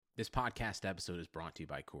This podcast episode is brought to you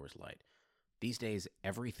by Coors Light. These days,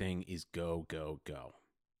 everything is go, go, go.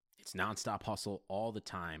 It's nonstop hustle all the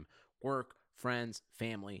time. Work, friends,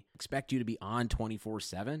 family expect you to be on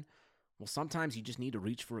 24/7. Well, sometimes you just need to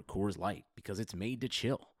reach for a Coors Light because it's made to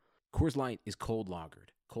chill. Coors Light is cold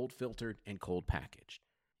lagered, cold filtered, and cold packaged.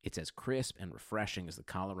 It's as crisp and refreshing as the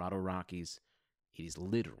Colorado Rockies. It is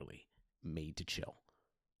literally made to chill.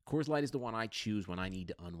 Coors Light is the one I choose when I need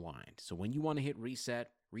to unwind. So when you want to hit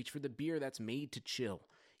reset, reach for the beer that's made to chill.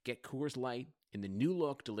 Get Coors Light in the new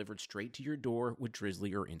look delivered straight to your door with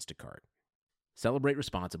Drizzly or Instacart. Celebrate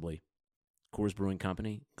responsibly. Coors Brewing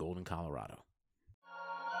Company, Golden, Colorado.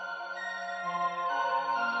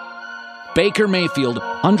 Baker Mayfield,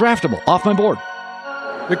 undraftable, off my board.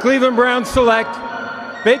 The Cleveland Browns select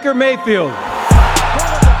Baker Mayfield. What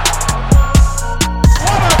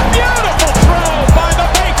a beautiful throw by the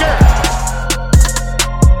Baker!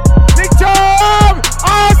 Big Tom!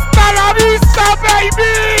 Hasta la vista, baby!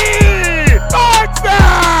 Touchdown!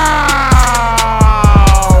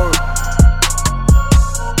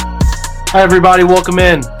 Hi, everybody. Welcome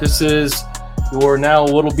in. This is your now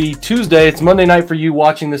what'll be Tuesday. It's Monday night for you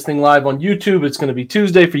watching this thing live on YouTube. It's going to be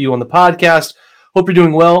Tuesday for you on the podcast. Hope you're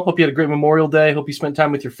doing well. Hope you had a great Memorial Day. Hope you spent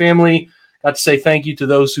time with your family. Got to say thank you to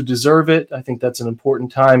those who deserve it. I think that's an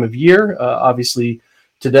important time of year. Obviously,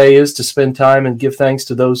 today is to spend time and give thanks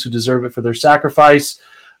to those who deserve it for their sacrifice.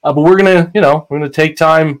 But we're gonna take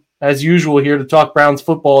time as usual here to talk Browns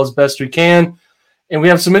football as best we can. And we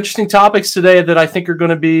have some interesting topics today that I think are going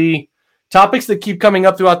to be topics that keep coming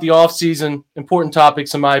up throughout the offseason, important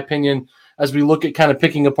topics, in my opinion, as we look at kind of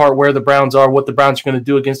picking apart where the Browns are, what the Browns are going to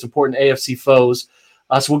do against important AFC foes.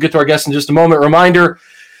 So we'll get to our guests in just a moment. Reminder,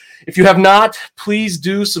 if you have not, please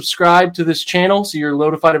do subscribe to this channel so you're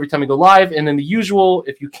notified every time we go live. And then the usual,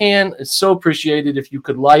 if you can, it's so appreciated if you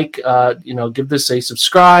could give this a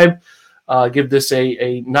subscribe, give this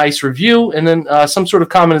a nice review, and then some sort of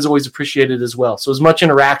comment is always appreciated as well. So as much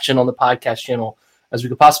interaction on the podcast channel as we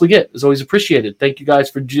could possibly get is always appreciated. Thank you guys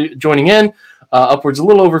for joining in. Upwards a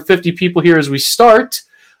little over 50 people here as we start.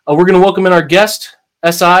 We're going to welcome in our guest,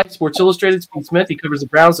 SI, Sports Illustrated, Pete Smith. He covers the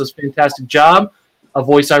Browns, does a fantastic job. A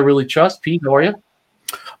voice I really trust. Pete, how are you?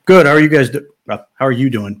 Good. How are you guys How are you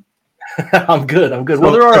doing? I'm good. So,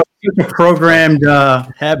 well, there are a programmed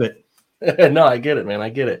habit. No, I get it, man. I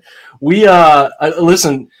get it. We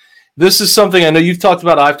listen. This is something I know you've talked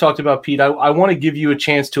about. I've talked about, Pete. I want to give you a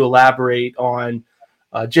chance to elaborate on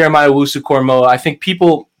Jeremiah Owusu-Koramoah. I think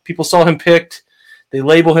people saw him picked. They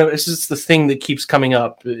label him. This is the thing that keeps coming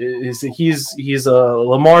up. He's a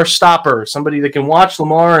Lamar stopper, somebody that can watch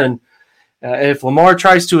Lamar, and if Lamar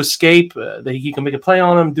tries to escape, he can make a play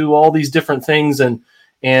on him, do all these different things. And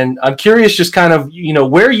I'm curious, just kind of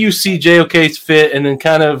where you see JOK's fit, and then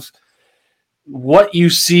kind of what you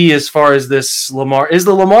see as far as this Lamar. Is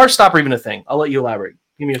the Lamar stopper even a thing? I'll let you elaborate.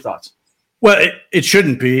 Give me your thoughts. Well, it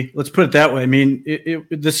shouldn't be. Let's put it that way. I mean,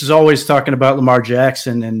 this is always talking about Lamar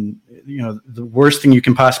Jackson, and the worst thing you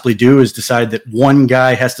can possibly do is decide that one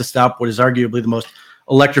guy has to stop what is arguably the most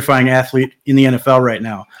electrifying athlete in the NFL right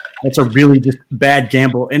now. That's a really just bad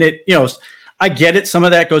gamble. And I get it. Some of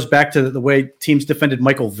that goes back to the way teams defended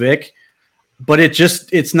Michael Vick, but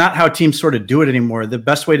it's not how teams sort of do it anymore. The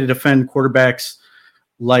best way to defend quarterbacks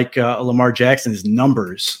like Lamar Jackson is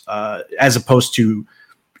numbers, as opposed to,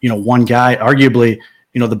 one guy. Arguably,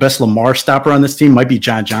 the best Lamar stopper on this team might be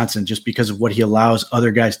John Johnson, just because of what he allows other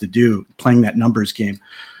guys to do, playing that numbers game.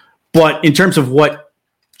 But in terms of what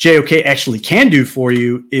JOK actually can do for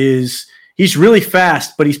you, is he's really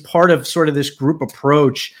fast, but he's part of sort of this group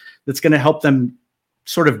approach that's going to help them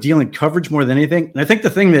sort of deal in coverage more than anything. And I think the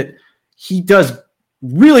thing that he does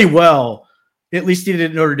really well, at least he did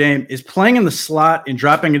at Notre Dame, is playing in the slot and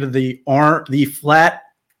dropping into the flat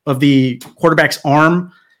of the quarterback's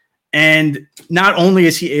arm. And not only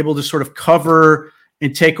is he able to sort of cover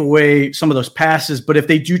and take away some of those passes, but if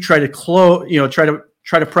they do try to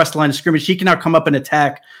try to press the line of scrimmage, he can now come up and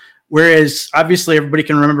attack. Whereas obviously everybody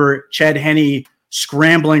can remember Chad Henne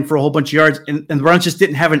scrambling for a whole bunch of yards, and the Browns just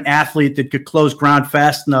didn't have an athlete that could close ground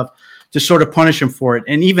fast enough to sort of punish him for it.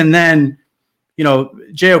 And even then,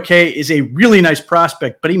 JOK is a really nice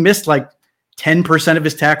prospect, but he missed like 10% of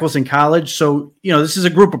his tackles in college. So, this is a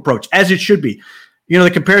group approach, as it should be. The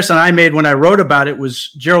comparison I made when I wrote about it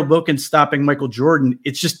was Gerald Wilkins stopping Michael Jordan.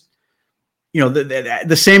 It's just,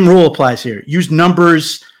 the same rule applies here. Use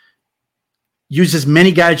numbers, use as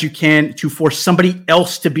many guys you can to force somebody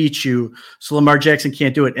else to beat you so Lamar Jackson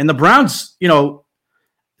can't do it. And the Browns,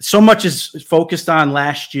 so much is focused on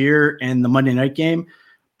last year and the Monday night game.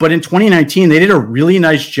 But in 2019, they did a really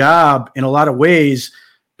nice job in a lot of ways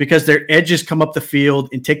because their edges come up the field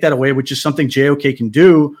and take that away, which is something JOK can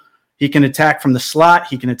do. He can attack from the slot.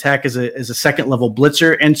 He can attack as a second-level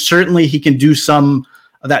blitzer, and certainly he can do some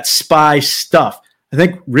of that spy stuff. I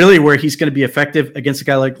think really where he's going to be effective against a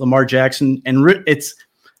guy like Lamar Jackson, and it's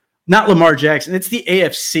not Lamar Jackson, it's the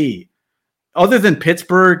AFC. Other than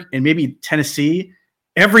Pittsburgh and maybe Tennessee,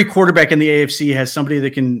 every quarterback in the AFC has somebody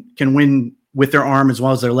that can win with their arm as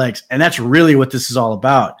well as their legs, and that's really what this is all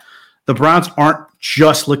about. The Browns aren't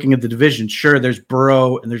just looking at the division. Sure, there's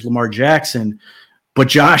Burrow and there's Lamar Jackson, but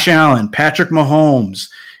Josh Allen, Patrick Mahomes,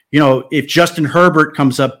 if Justin Herbert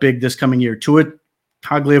comes up big this coming year, Tua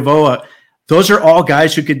Tagovailoa, those are all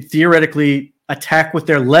guys who could theoretically attack with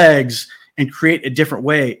their legs and create a different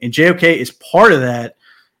way. And JOK is part of that,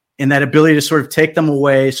 and that ability to sort of take them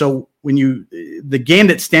away. So the game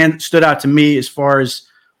that stood out to me as far as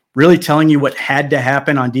really telling you what had to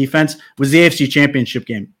happen on defense was the AFC Championship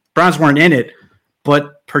game. Browns weren't in it,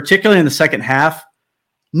 but particularly in the second half,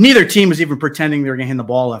 neither team was even pretending they were going to hand the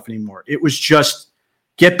ball off anymore. It was just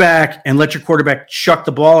get back and let your quarterback chuck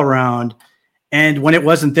the ball around. And when it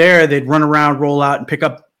wasn't there, they'd run around, roll out, and pick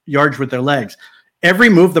up yards with their legs. Every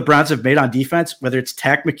move the Browns have made on defense, whether it's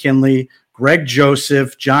Tack McKinley, Greg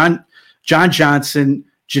Joseph, John Johnson,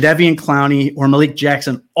 Jadeveon Clowney, or Malik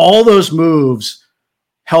Jackson, all those moves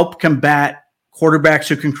help combat quarterbacks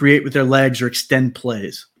who can create with their legs or extend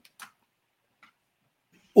plays.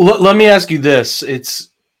 Well, let me ask you this.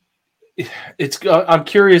 I'm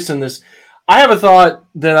curious in this. I have a thought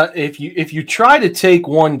that if you try to take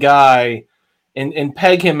one guy and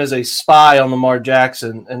peg him as a spy on Lamar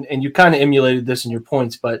Jackson, and you kind of emulated this in your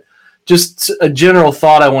points, but just a general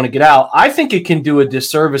thought I want to get out. I think it can do a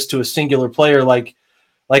disservice to a singular player like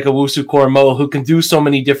Owusu Koromoa, who can do so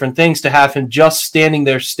many different things, to have him just standing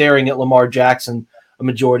there staring at Lamar Jackson a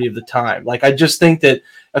majority of the time. Like, I just think that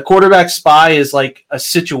a quarterback spy is like a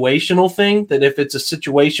situational thing, that if it's a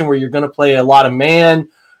situation where you're going to play a lot of man,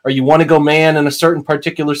 or you want to go man in a certain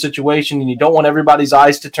particular situation and you don't want everybody's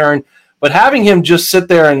eyes to turn, but having him just sit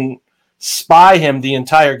there and spy him the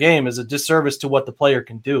entire game is a disservice to what the player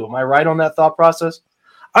can do. Am I right on that thought process?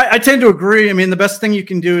 I tend to agree. I mean, the best thing you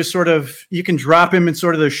can do is you can drop him in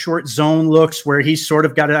sort of those short zone looks where he's sort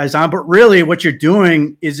of got his eyes on. But really what you're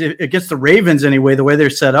doing is, against the Ravens anyway, the way they're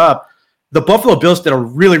set up, the Buffalo Bills did a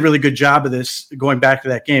really, really good job of this going back to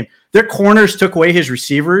that game. Their corners took away his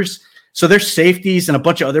receivers. So their safeties and a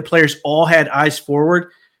bunch of other players all had eyes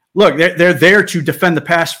forward. Look, they're there to defend the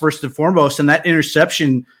pass first and foremost. And that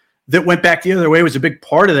interception that went back the other way was a big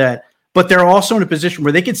part of that. But they're also in a position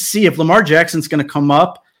where they can see if Lamar Jackson's going to come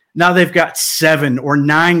up. Now they've got 7 or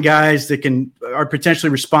 9 guys that are potentially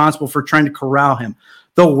responsible for trying to corral him.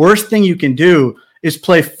 The worst thing you can do is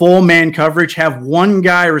play full man coverage, have one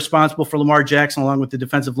guy responsible for Lamar Jackson along with the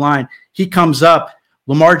defensive line. He comes up,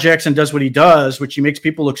 Lamar Jackson does what he does, which he makes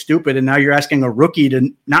people look stupid, and now you're asking a rookie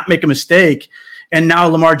to not make a mistake. And now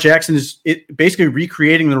Lamar Jackson is basically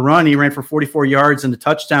recreating the run. He ran for 44 yards and a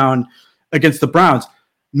touchdown against the Browns.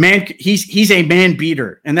 Man, he's a man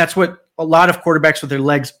beater, and that's what a lot of quarterbacks with their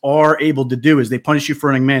legs are able to do, is they punish you for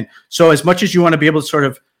running man. So as much as you want to be able to sort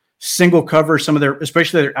of single cover some of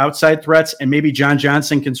especially their outside threats, and maybe John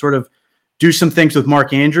Johnson can sort of do some things with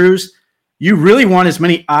Mark Andrews, you really want as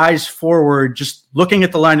many eyes forward, just looking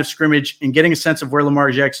at the line of scrimmage and getting a sense of where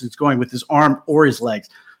Lamar Jackson is going with his arm or his legs.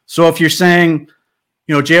 So if you're saying,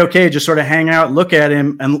 JOK, just sort of hang out, look at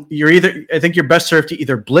him, and I think you're best served to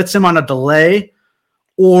either blitz him on a delay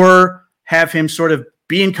or have him sort of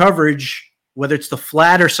be in coverage, whether it's the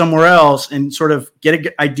flat or somewhere else, and sort of get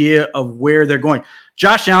an idea of where they're going.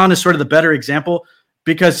 Josh Allen is sort of the better example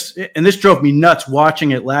because, and this drove me nuts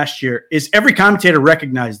watching it last year, is every commentator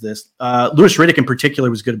recognized this. Louis Riddick in particular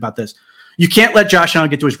was good about this. You can't let Josh Allen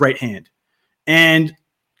get to his right hand. And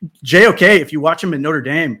JOK, if you watch him at Notre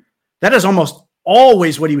Dame, that is almost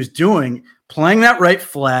always what he was doing, playing that right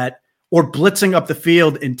flat or blitzing up the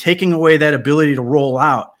field and taking away that ability to roll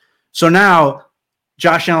out. So now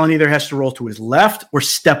Josh Allen either has to roll to his left or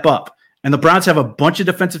step up. And the Browns have a bunch of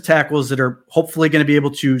defensive tackles that are hopefully going to be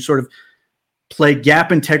able to sort of play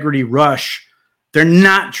gap integrity rush. They're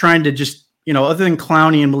not trying to just, other than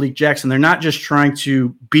Clowney and Malik Jackson, they're not just trying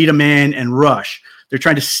to beat a man and rush. They're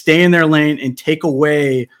trying to stay in their lane and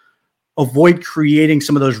avoid creating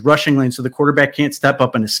some of those rushing lanes so the quarterback can't step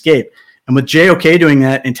up and escape. And with JOK doing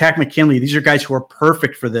that and Tack McKinley, these are guys who are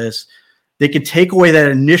perfect for this. They can take away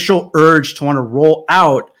that initial urge to want to roll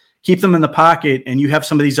out, keep them in the pocket, and you have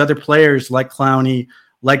some of these other players like Clowney,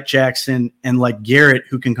 like Jackson, and like Garrett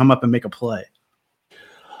who can come up and make a play.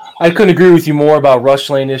 I couldn't agree with you more about rush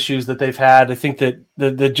lane issues that they've had. I think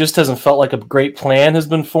that just hasn't felt like a great plan has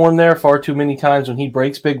been formed there. Far too many times when he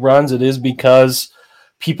breaks big runs, it is because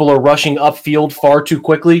people are rushing upfield far too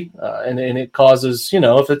quickly, and it causes,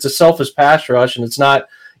 if it's a selfish pass rush and it's not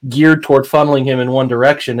geared toward funneling him in one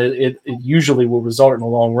direction, it usually will result in a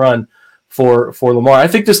long run for Lamar. I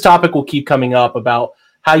think this topic will keep coming up about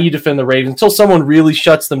how you defend the Ravens until someone really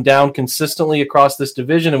shuts them down consistently across this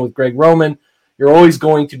division. And with Greg Roman, you're always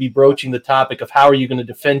going to be broaching the topic of how are you going to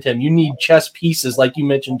defend him. You need chess pieces, like you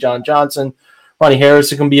mentioned, John Johnson, Ronnie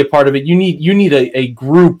Harrison can be a part of it. You need a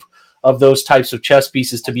group of those types of chess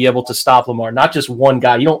pieces to be able to stop Lamar, not just one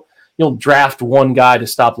guy. You don't draft one guy to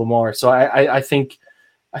stop Lamar. So I think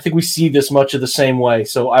we see this much of the same way.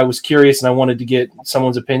 So I was curious and I wanted to get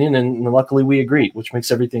someone's opinion, and luckily we agreed, which makes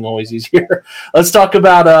everything always easier. Let's talk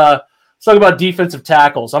about defensive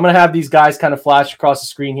tackles. I'm going to have these guys kind of flash across the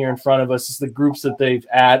screen here in front of us. It's the groups that they've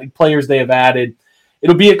added, players they have added.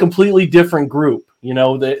 It'll be a completely different group.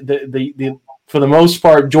 For the most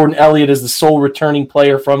part, Jordan Elliott is the sole returning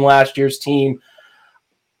player from last year's team.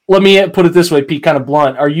 Let me put it this way, Pete, kind of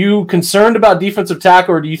blunt. Are you concerned about defensive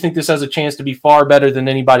tackle, or do you think this has a chance to be far better than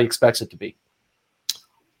anybody expects it to be?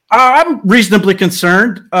 I'm reasonably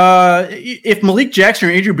concerned. If Malik Jackson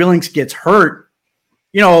or Andrew Billings gets hurt,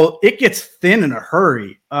 it gets thin in a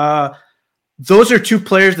hurry. Those are two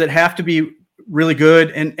players that have to be really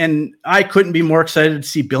good, and I couldn't be more excited to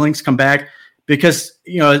see Billings come back because,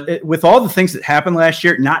 with all the things that happened last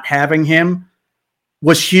year, not having him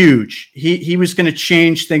was huge. He was going to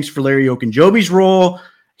change things for Larry Ogunjobi's role.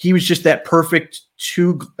 He was just that perfect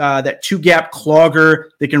two-gap clogger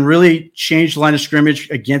that can really change the line of scrimmage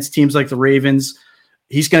against teams like the Ravens.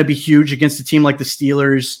 He's going to be huge against a team like the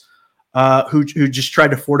Steelers, who just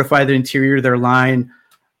tried to fortify the interior of their line.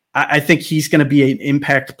 I think he's going to be an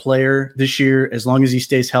impact player this year as long as he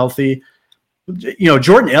stays healthy.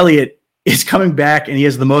 Jordan Elliott is coming back, and he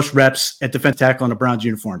has the most reps at defensive tackle in a Browns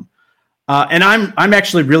uniform. And I'm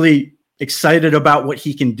actually really excited about what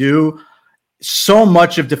he can do. So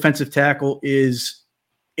much of defensive tackle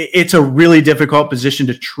it's a really difficult position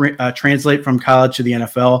to translate from college to the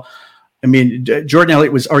NFL. I mean, Jordan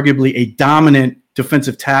Elliott was arguably a dominant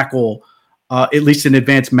defensive tackle, at least in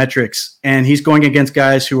advanced metrics. And he's going against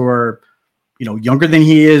guys who are, younger than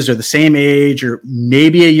he is, or the same age, or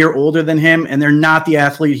maybe a year older than him. And they're not the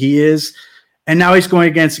athlete he is. And now he's going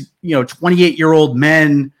against, 28-year-old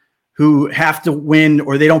men who have to win,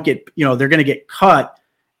 or they don't get, they're going to get cut.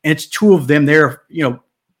 And it's two of them. They're,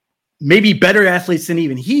 maybe better athletes than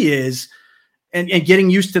even he is. And getting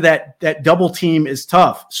used to that double team is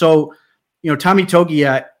tough. So, Tommy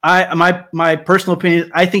Togiai, my personal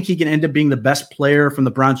opinion, I think he can end up being the best player from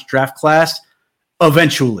the Browns draft class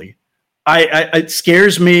eventually. It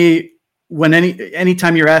scares me when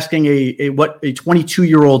anytime you're asking a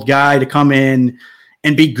 22-year-old guy to come in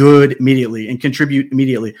and be good immediately and contribute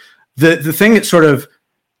immediately. The thing that sort of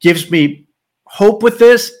gives me hope with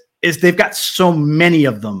this is they've got so many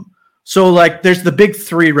of them. So there's the big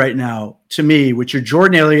three right now to me, which are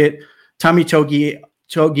Jordan Elliott, Tommy Togiai,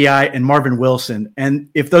 and Marvin Wilson. And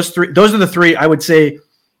if those are the three, I would say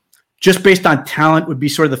just based on talent would be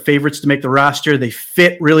sort of the favorites to make the roster. They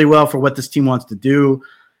fit really well for what this team wants to do.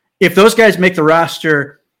 If those guys make the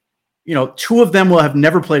roster, two of them will have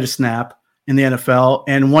never played a snap in the NFL,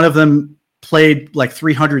 and one of them played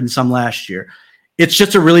 300 and some last year. It's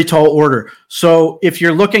just a really tall order. So if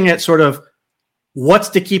you're looking at sort of what's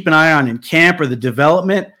to keep an eye on in camp or the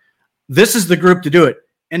development, this is the group to do it.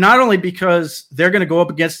 And not only because they're going to go up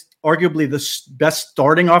against arguably the best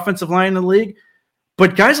starting offensive line in the league,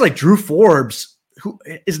 but guys like Drew Forbes, who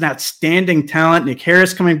is an outstanding talent, Nick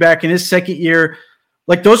Harris coming back in his second year,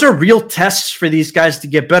 those are real tests for these guys to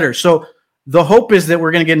get better. So the hope is that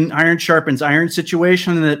we're going to get an iron sharpens iron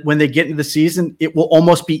situation, and that when they get into the season, it will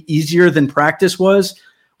almost be easier than practice was,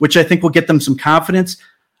 which I think will get them some confidence.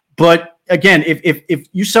 But again, if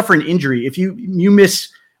you suffer an injury, if you miss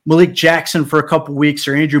Malik Jackson for a couple weeks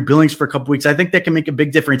or Andrew Billings for a couple weeks, I think that can make a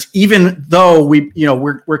big difference. Even though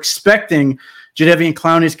we're expecting Jadeveon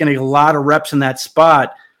Clowney is going to get a lot of reps in that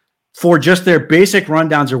spot for just their basic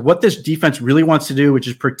rundowns or what this defense really wants to do, which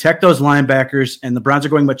is protect those linebackers. And the Browns are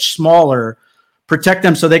going much smaller, protect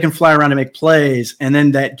them so they can fly around and make plays. And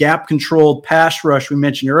then that gap controlled pass rush we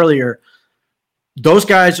mentioned earlier, those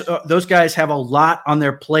guys have a lot on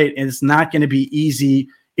their plate, and it's not going to be easy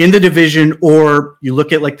in the division. Or you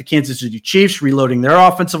look at the Kansas City Chiefs reloading their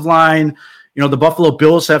offensive line. The Buffalo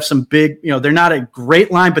Bills have some big, they're not a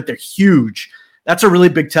great line, but they're huge. That's a really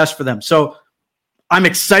big test for them. So I'm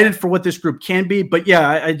excited for what this group can be, but yeah,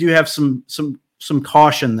 I do have some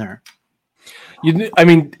caution there. You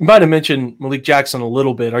might have mentioned Malik Jackson a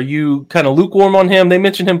little bit. Are you kind of lukewarm on him? They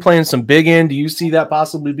mentioned him playing some big end. Do you see that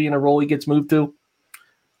possibly being a role he gets moved to?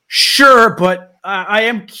 Sure, but I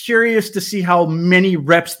am curious to see how many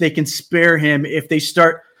reps they can spare him if they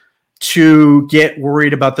start to get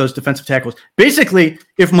worried about those defensive tackles. Basically,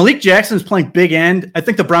 if Malik Jackson is playing big end, I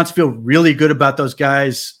think the Browns feel really good about those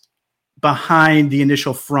guys behind the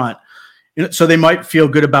initial front. So they might feel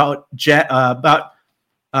good about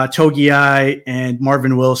Togiai and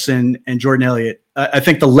Marvin Wilson and Jordan Elliott. I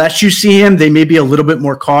think the less you see him, they may be a little bit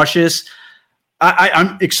more cautious.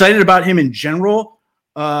 I'm excited about him in general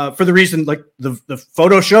for the reason, like the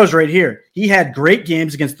photo shows right here. He had great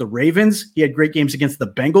games against the Ravens. He had great games against the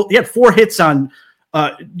Bengals. He had 4 hits on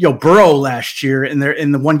Burrow last year in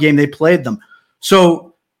the one game they played them. So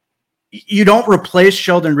you don't replace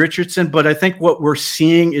Sheldon Richardson, but I think what we're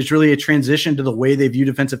seeing is really a transition to the way they view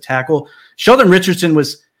defensive tackle. Sheldon Richardson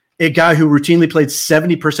was a guy who routinely played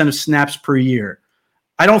 70% of snaps per year.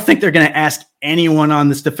 I don't think they're going to ask anyone on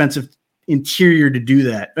this defensive interior to do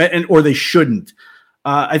that, or they shouldn't.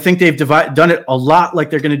 I think they've done it a lot like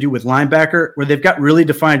they're going to do with linebacker, where they've got really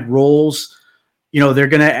defined roles. They're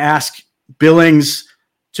going to ask Billings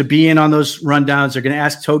to be in on those rundowns. They're going to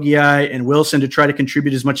ask Togiai and Wilson to try to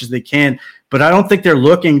contribute as much as they can. But I don't think they're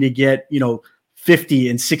looking to get, 50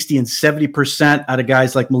 and 60 and 70% out of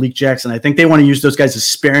guys like Malik Jackson. I think they want to use those guys as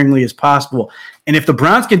sparingly as possible. And if the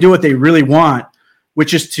Browns can do what they really want,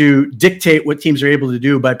 which is to dictate what teams are able to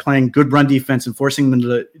do by playing good run defense and forcing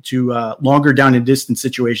them to longer down and distance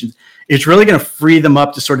situations, it's really going to free them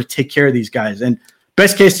up to sort of take care of these guys. And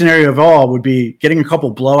best case scenario of all would be getting a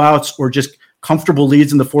couple blowouts or just comfortable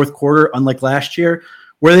leads in the fourth quarter, unlike last year,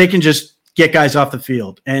 where they can just get guys off the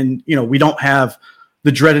field. And, we don't have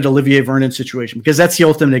the dreaded Olivier Vernon situation, because that's the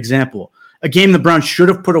ultimate example. A game the Browns should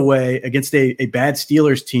have put away against a bad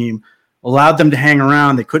Steelers team, allowed them to hang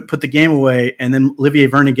around. They couldn't put the game away. And then Olivier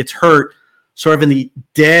Vernon gets hurt sort of in the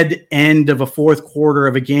dead end of a fourth quarter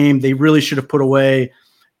of a game they really should have put away.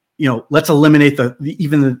 Let's eliminate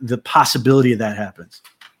even the possibility of that happens.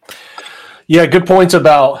 Yeah, good points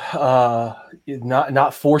about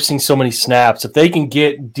not forcing so many snaps. If they can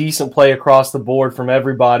get decent play across the board from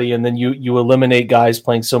everybody, and then you eliminate guys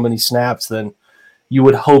playing so many snaps, then you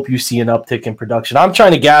would hope you see an uptick in production. I'm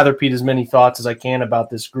trying to gather, Pete, as many thoughts as I can about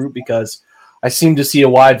this group, because I seem to see a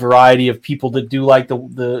wide variety of people that do like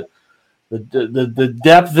the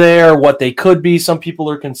depth there, what they could be. Some people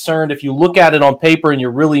are concerned. If you look at it on paper and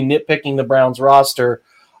you're really nitpicking the Browns roster,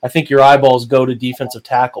 I think your eyeballs go to defensive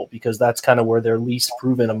tackle, because that's kind of where they're least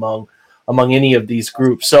proven among any of these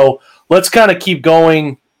groups. So let's kind of keep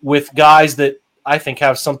going with guys that I think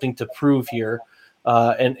have something to prove here.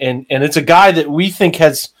 And it's a guy that we think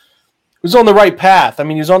was on the right path. I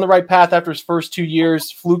mean, he was on the right path after his first 2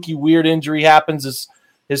 years. Fluky, weird injury happens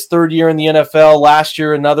his third year in the NFL. Last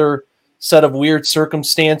year, another set of weird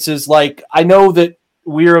circumstances. Like, I know that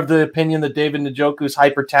we're of the opinion that David Njoku is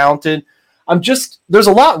hyper talented. There's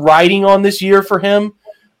a lot riding on this year for him.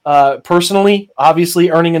 Personally,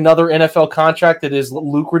 obviously earning another NFL contract that is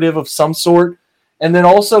lucrative of some sort. And then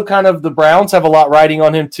also kind of the Browns have a lot riding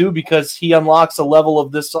on him too, because he unlocks a level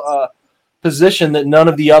of this position that none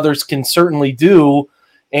of the others can certainly do.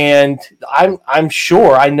 And I'm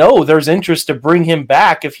sure, I know there's interest to bring him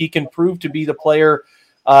back if he can prove to be the player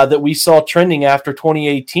that we saw trending after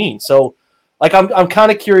 2018. So like, I'm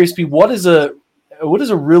kind of curious, Pete, what does a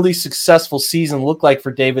really successful season look like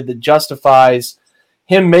for David that justifies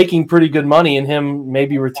him making pretty good money and him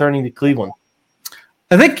maybe returning to Cleveland?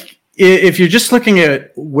 I think if you're just looking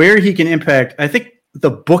at where he can impact, I think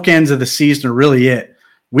the bookends of the season are really it.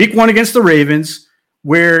 Week 1 against the Ravens,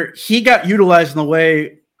 where he got utilized in the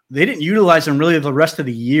way they didn't utilize him really the rest of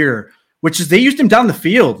the year, which is they used him down the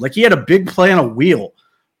field. Like, he had a big play on a wheel,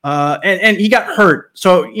 and he got hurt.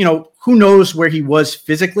 So, who knows where he was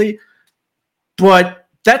physically, but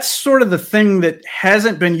that's sort of the thing that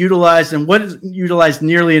hasn't been utilized and wasn't utilized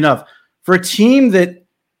nearly enough for a team that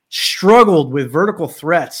struggled with vertical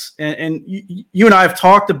threats. And you and I have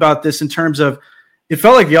talked about this in terms of, it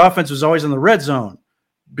felt like the offense was always in the red zone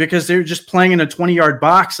because they were just playing in a 20-yard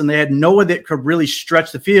box and they had no one that could really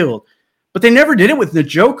stretch the field. But they never did it with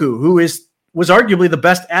Njoku, who was arguably the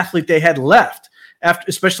best athlete they had left,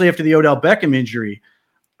 especially after the Odell Beckham injury.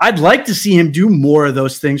 I'd like to see him do more of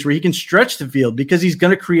those things where he can stretch the field, because he's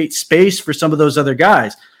going to create space for some of those other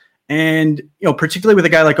guys. And, particularly with a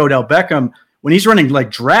guy like Odell Beckham, when he's running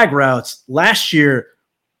like drag routes last year,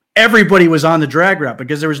 everybody was on the drag route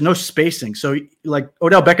because there was no spacing. So like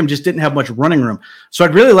Odell Beckham just didn't have much running room. So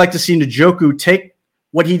I'd really like to see Njoku take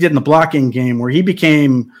what he did in the blocking game, where he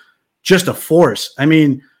became just a force. I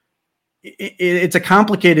mean, it's a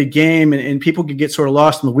complicated game, and people can get sort of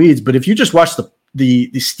lost in the weeds. But if you just watch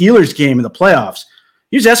the Steelers game in the playoffs,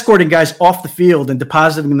 he was escorting guys off the field and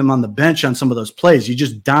depositing them on the bench on some of those plays. He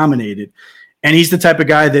just dominated. And he's the type of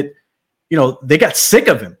guy that, they got sick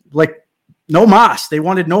of him. Like, no mas. They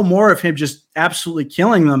wanted no more of him just absolutely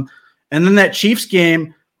killing them. And then that Chiefs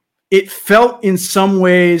game, it felt in some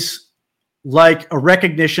ways like a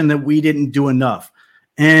recognition that we didn't do enough.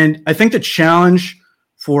 And I think the challenge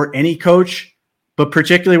for any coach, but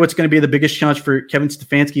particularly what's going to be the biggest challenge for Kevin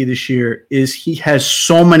Stefanski this year, is he has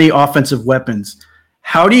so many offensive weapons.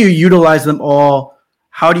 How do you utilize them all?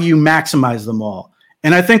 How do you maximize them all?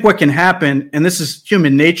 And I think what can happen, and this is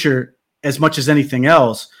human nature as much as anything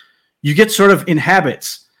else, you get sort of in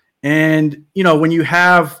habits. And, when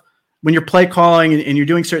you're play calling and you're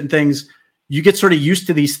doing certain things, you get sort of used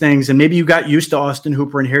to these things. And maybe you got used to Austin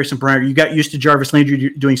Hooper and Harrison Bryant. You got used to Jarvis Landry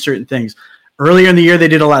doing certain things. Earlier in the year, they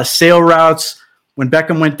did a lot of sail routes. When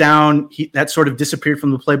Beckham went down, that sort of disappeared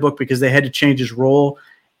from the playbook because they had to change his role.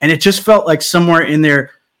 And it just felt like somewhere in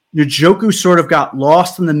there, Njoku sort of got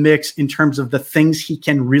lost in the mix in terms of the things he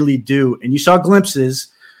can really do. And you saw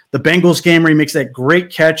glimpses. The Bengals game where he makes that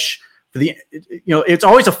great catch for it's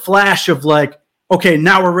always a flash of like, okay,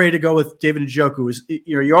 now we're ready to go with David Njoku.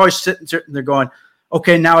 You're always sitting there going,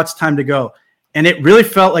 okay, now it's time to go. And it really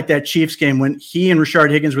felt like that Chiefs game when he and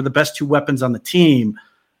Rashard Higgins were the best two weapons on the team,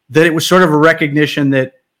 that it was sort of a recognition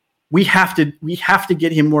that we have to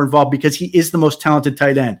get him more involved because he is the most talented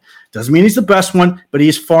tight end. Doesn't mean he's the best one, but he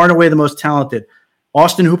is far and away the most talented.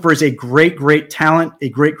 Austin Hooper is a great, great talent, a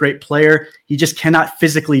great, great player. He just cannot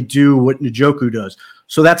physically do what Njoku does.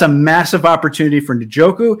 So that's a massive opportunity for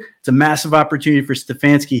Njoku. It's a massive opportunity for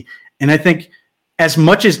Stefanski. And I think as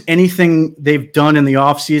much as anything they've done in the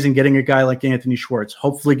offseason, getting a guy like Anthony Schwartz,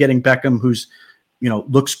 hopefully getting Beckham, who's,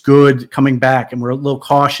 looks good coming back, and we're a little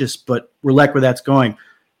cautious, but we're like where that's going.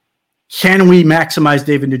 Can we maximize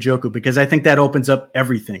David Njoku? Because I think that opens up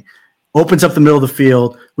everything. Opens up the middle of the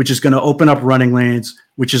field, which is going to open up running lanes,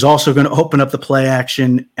 which is also going to open up the play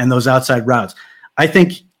action and those outside routes. I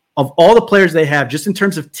think of all the players they have, just in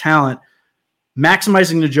terms of talent,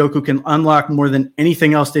 maximizing Njoku can unlock more than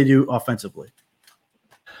anything else they do offensively.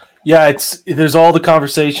 Yeah, there's all the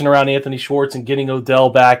conversation around Anthony Schwartz and getting Odell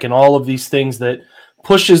back and all of these things that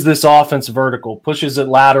pushes this offense vertical, pushes it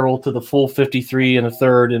lateral to the full 53 and a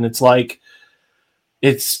third. And it's like,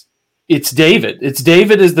 it's David. It's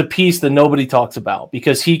David is the piece that nobody talks about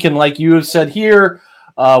because he can, like you have said here,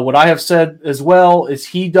 what I have said as well is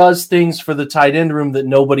he does things for the tight end room that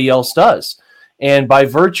nobody else does. And by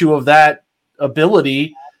virtue of that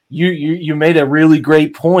ability, you made a really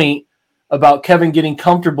great point about Kevin getting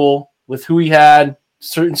comfortable with who he had,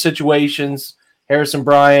 certain situations, Harrison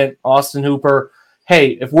Bryant, Austin Hooper.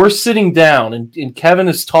 Hey, if we're sitting down and Kevin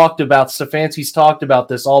has talked about, Stefanski's talked about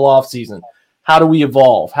this all offseason, how do we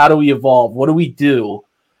evolve? How do we evolve? What do we do?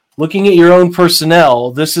 Looking at your own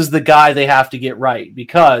personnel, this is the guy they have to get right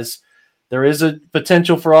because there is a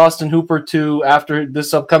potential for Austin Hooper to, after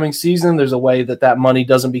this upcoming season, there's a way that money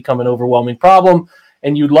doesn't become an overwhelming problem.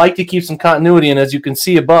 And you'd like to keep some continuity. And as you can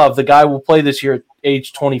see above, the guy will play this year at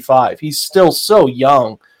age 25. He's still so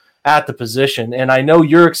young at the position. And I know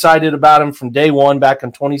you're excited about him from day one back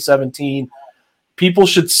in 2017. People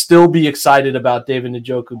should still be excited about David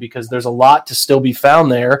Njoku because there's a lot to still be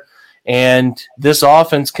found there. And this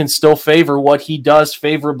offense can still favor what he does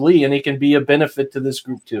favorably, and it can be a benefit to this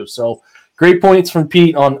group too. So great points from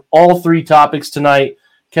Pete on all three topics tonight.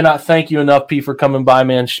 Cannot thank you enough, Pete, for coming by,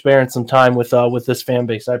 man, sparing some time with this fan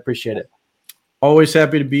base. I appreciate it. Always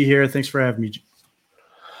happy to be here. Thanks for having me.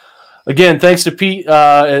 Again, thanks to Pete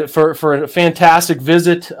for a fantastic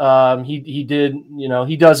visit. He did,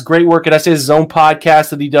 he does great work. And I say his own podcast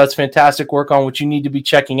that he does fantastic work on, which you need to be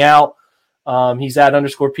checking out. He's at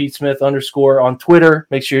 _Pete Smith _ on Twitter.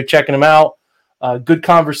 Make sure you're checking him out. Good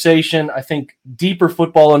conversation. I think deeper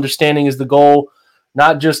football understanding is the goal,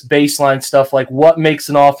 not just baseline stuff like what makes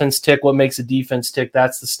an offense tick, what makes a defense tick.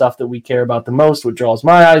 That's the stuff that we care about the most, what draws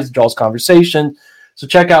my eyes, draws conversation. So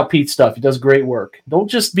check out Pete's stuff. He does great work. Don't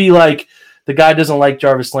just be like, the guy doesn't like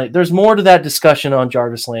Jarvis Landry. There's more to that discussion on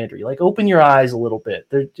Jarvis Landry. Like, open your eyes a little bit.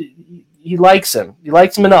 He likes him. He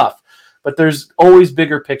likes him enough. But there's always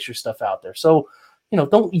bigger picture stuff out there. So,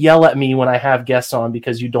 don't yell at me when I have guests on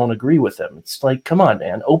because you don't agree with them. It's like, come on,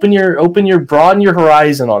 man. Broaden your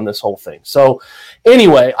horizon on this whole thing. So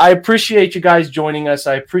anyway, I appreciate you guys joining us.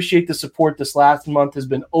 I appreciate the support. This last month has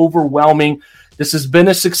been overwhelming. This has been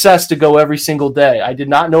a success to go every single day. I did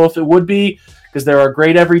not know if it would be because there are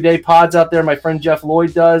great everyday pods out there. My friend Jeff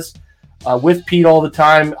Lloyd does. with Pete all the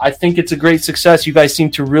time. I think it's a great success. You guys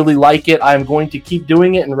seem to really like it. I'm going to keep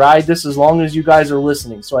doing it and ride this as long as you guys are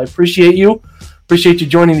listening. So I appreciate you. Appreciate you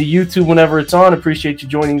joining the YouTube whenever it's on. Appreciate you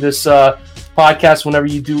joining this podcast whenever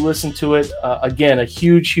you do listen to it. Again, a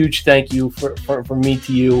huge thank you from me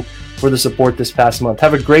to you for the support this past month.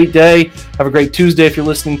 Have a great day. Have a great Tuesday if you're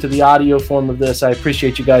listening to the audio form of this. I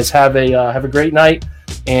appreciate you guys. Have a great night,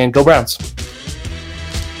 and go Browns.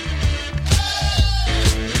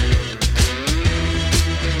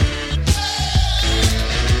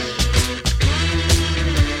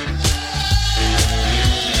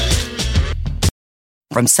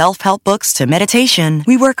 From self-help books to meditation,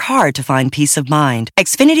 we work hard to find peace of mind.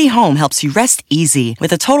 Xfinity Home helps you rest easy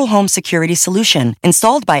with a total home security solution.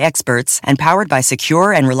 Installed by experts and powered by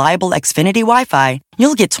secure and reliable Xfinity Wi-Fi,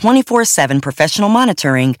 you'll get 24/7 professional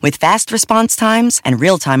monitoring with fast response times and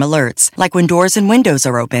real-time alerts, like when doors and windows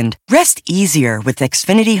are opened. Rest easier with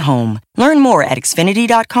Xfinity Home. Learn more at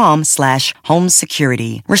xfinity.com/home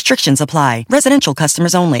security. Restrictions apply. Residential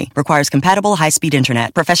customers only. Requires compatible high-speed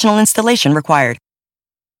internet. Professional installation required.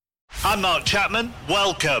 I'm Mark Chapman.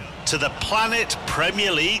 Welcome to the Planet Premier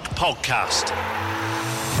League podcast.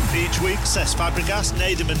 Each week, Cesc Fabregas,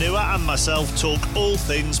 Nader Manua and myself talk all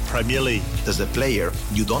things Premier League. As a player,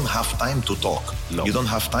 you don't have time to talk. No. You don't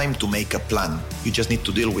have time to make a plan. You just need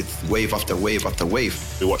to deal with wave after wave after wave.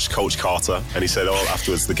 We watched Coach Carter and he said,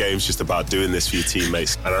 afterwards, the game's just about doing this for your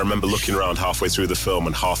teammates. And I remember looking around halfway through the film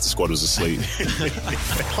and half the squad was asleep.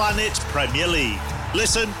 Planet Premier League.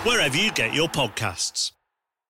 Listen wherever you get your podcasts.